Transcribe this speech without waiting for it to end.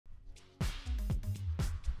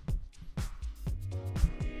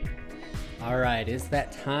All right, it's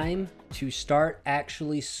that time to start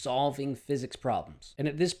actually solving physics problems. And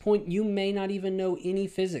at this point, you may not even know any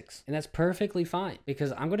physics, and that's perfectly fine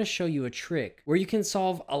because I'm going to show you a trick where you can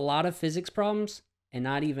solve a lot of physics problems and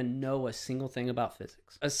not even know a single thing about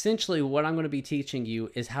physics. Essentially, what I'm going to be teaching you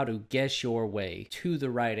is how to guess your way to the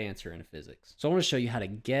right answer in physics. So I want to show you how to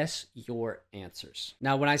guess your answers.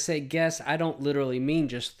 Now, when I say guess, I don't literally mean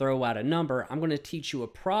just throw out a number. I'm going to teach you a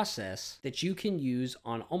process that you can use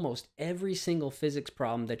on almost every single physics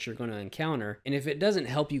problem that you're going to encounter. And if it doesn't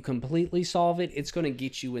help you completely solve it, it's going to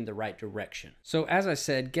get you in the right direction. So as I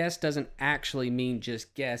said, guess doesn't actually mean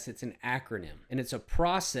just guess. It's an acronym, and it's a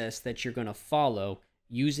process that you're going to follow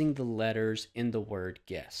using the letters in the word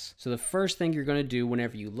guess. So the first thing you're going to do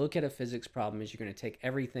whenever you look at a physics problem is you're going to take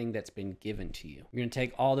everything that's been given to you. You're going to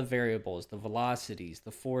take all the variables, the velocities,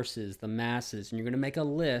 the forces, the masses, and you're going to make a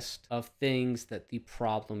list of things that the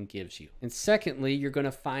problem gives you. And secondly, you're going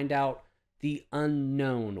to find out the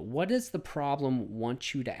unknown. What does the problem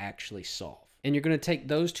want you to actually solve? And you're going to take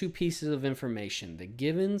those two pieces of information, the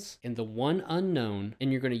givens and the one unknown,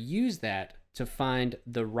 and you're going to use that to find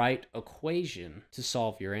the right equation to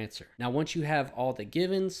solve your answer. Now, once you have all the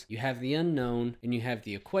givens, you have the unknown, and you have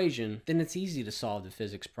the equation, then it's easy to solve the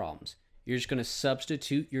physics problems. You're just going to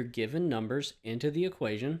substitute your given numbers into the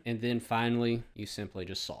equation, and then finally, you simply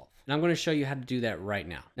just solve. And I'm going to show you how to do that right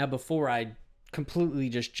now. Now, before I completely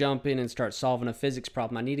just jump in and start solving a physics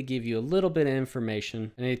problem, I need to give you a little bit of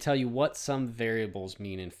information, and I need to tell you what some variables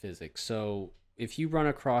mean in physics. So if you run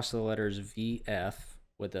across the letters VF,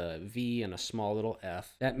 with a V and a small little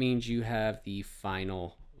f, that means you have the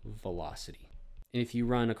final velocity. And if you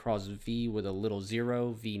run across V with a little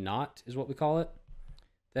zero, V naught is what we call it,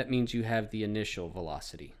 that means you have the initial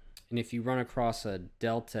velocity. And if you run across a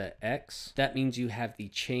delta x, that means you have the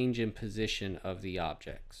change in position of the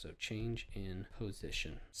object. So change in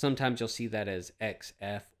position. Sometimes you'll see that as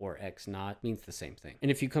xf or x naught, means the same thing.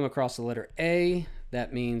 And if you come across the letter A,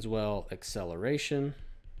 that means, well, acceleration.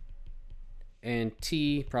 And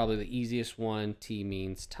T, probably the easiest one, T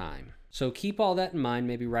means time. So keep all that in mind,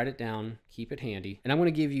 maybe write it down, keep it handy. And I'm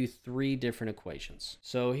going to give you three different equations.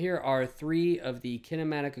 So here are three of the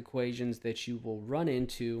kinematic equations that you will run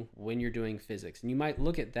into when you're doing physics. And you might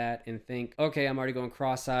look at that and think, okay, I'm already going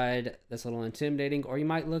cross-eyed, that's a little intimidating. Or you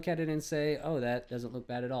might look at it and say, oh, that doesn't look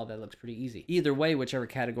bad at all, that looks pretty easy. Either way, whichever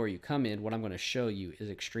category you come in, what I'm going to show you is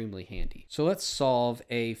extremely handy. So let's solve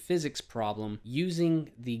a physics problem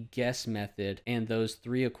using the guess method and those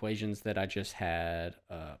three equations that I just had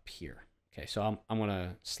up here. Okay, so I'm going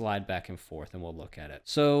to slide back and forth and we'll look at it.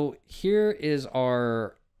 So here is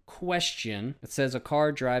our question. It says a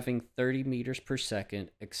car driving 30 meters per second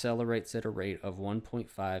accelerates at a rate of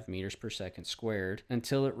 1.5 meters per second squared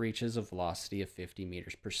until it reaches a velocity of 50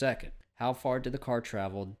 meters per second. How far did the car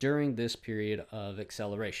travel during this period of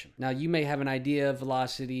acceleration? Now, you may have an idea of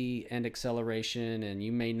velocity and acceleration, and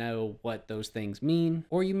you may know what those things mean,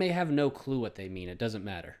 or you may have no clue what they mean. It doesn't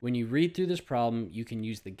matter. When you read through this problem, you can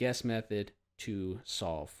use the guess method to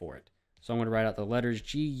solve for it. So I'm going to write out the letters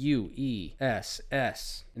G.U.E.S.S.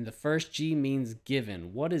 And the first G means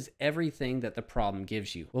given. What is everything that the problem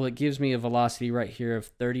gives you? Well, it gives me a velocity right here of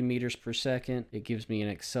 30 meters per second. It gives me an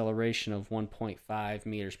acceleration of 1.5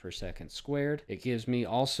 meters per second squared. It gives me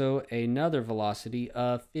also another velocity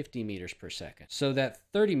of 50 meters per second. So that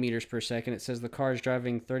 30 meters per second, it says the car is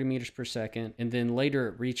driving 30 meters per second, and then later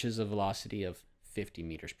it reaches a velocity of 50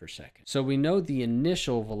 meters per second. So we know the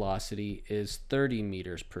initial velocity is 30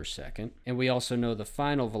 meters per second, and we also know the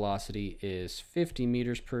final velocity is 50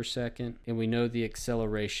 meters per second, and we know the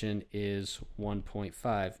acceleration is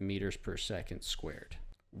 1.5 meters per second squared.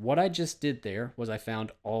 What I just did there was I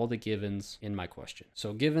found all the givens in my question.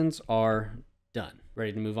 So givens are done.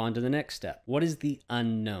 Ready to move on to the next step. What is the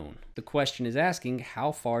unknown? The question is asking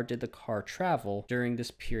how far did the car travel during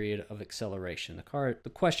this period of acceleration? The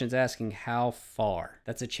question is asking how far.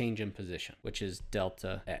 That's a change in position, which is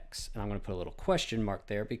delta x. And I'm going to put a little question mark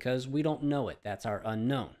there because we don't know it. That's our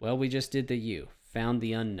unknown. Well, we just did the U. Found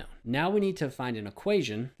the unknown. Now we need to find an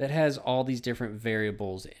equation that has all these different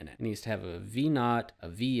variables in it. It needs to have a V naught, a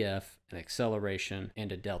VF, an acceleration,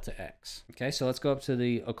 and a delta x. Okay, so let's go up to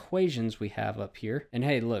the equations we have up here. And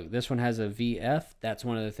hey, look, this one has a VF. That's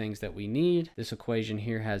one of the things that we need. This equation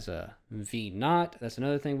here has a V naught. That's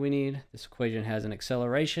another thing we need. This equation has an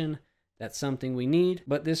acceleration. That's something we need.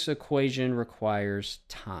 But this equation requires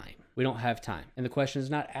time. We don't have time. And the question is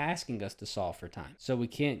not asking us to solve for time. So we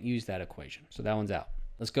can't use that equation. So that one's out.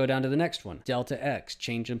 Let's go down to the next one. Delta x,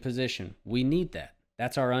 change in position. We need that.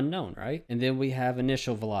 That's our unknown, right? And then we have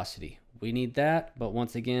initial velocity. we need that, but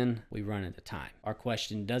once again, we run into time. Our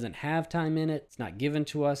question doesn't have time in it, it's not given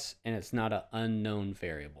to us, and it's not an unknown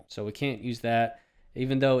variable. So we can't use that.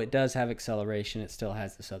 Even though it does have acceleration, it still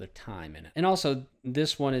has this other time in it. And also,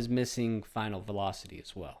 this one is missing final velocity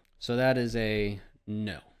as well. So that is a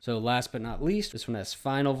no. So last but not least, this one has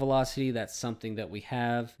final velocity. That's something that we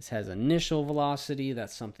have. This has initial velocity.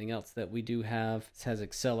 That's something else that we do have. This has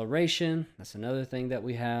acceleration. That's another thing that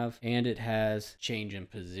we have. And it has change in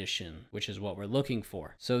position, which is what we're looking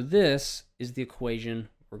for. So this is the equation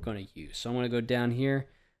we're going to use. So I'm going to go down here.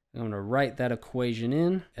 I'm going to write that equation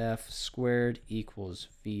in. F squared equals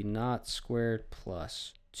V naught squared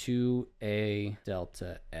plus 2a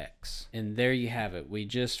delta x. And there you have it. We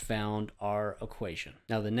just found our equation.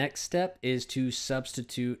 Now the next step is to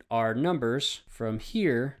substitute our numbers from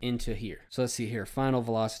here into here. So let's see here. Final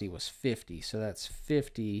velocity was 50. So that's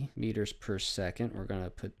 50 meters per second. We're going to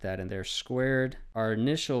put that in there squared. Our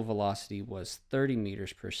initial velocity was 30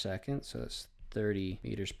 meters per second. So that's 30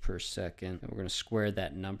 meters per second. And we're going to square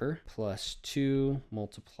that number plus 2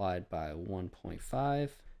 multiplied by 1.5.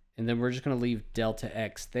 And then we're just going to leave delta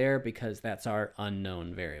x there because that's our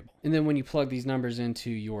unknown variable. And then when you plug these numbers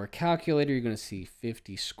into your calculator, you're going to see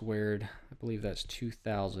 50 squared. I believe that's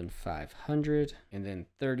 2,500. And then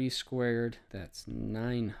 30 squared, that's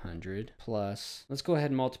 900 plus, let's go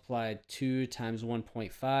ahead and multiply 2 times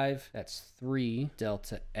 1.5. That's 3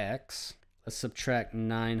 delta x. Let's subtract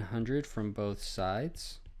 900 from both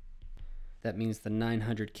sides. That means the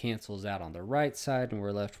 900 cancels out on the right side, and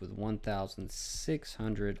we're left with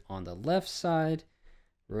 1,600 on the left side.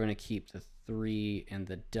 We're going to keep the 3 and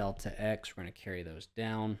the delta x. We're going to carry those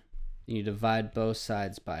down. You divide both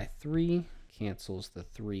sides by 3. Cancels the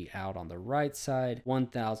 3 out on the right side.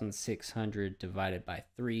 1,600 divided by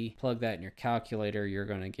 3. Plug that in your calculator. You're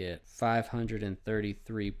going to get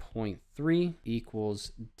 533.3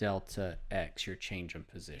 equals delta x, your change in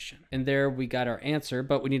position. And there we got our answer,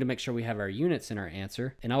 but we need to make sure we have our units in our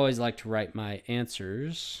answer. And I always like to write my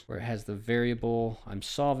answers where it has the variable I'm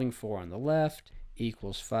solving for on the left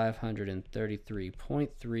equals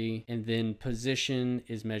 533.3, and then position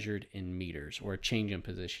is measured in meters, or change in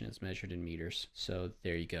position is measured in meters. So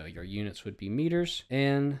there you go. Your units would be meters,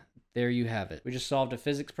 and there you have it. We just solved a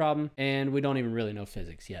physics problem, and we don't even really know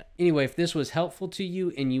physics yet. Anyway, if this was helpful to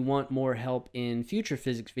you and you want more help in future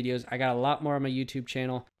physics videos, I got a lot more on my YouTube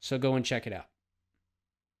channel, so go and check it out.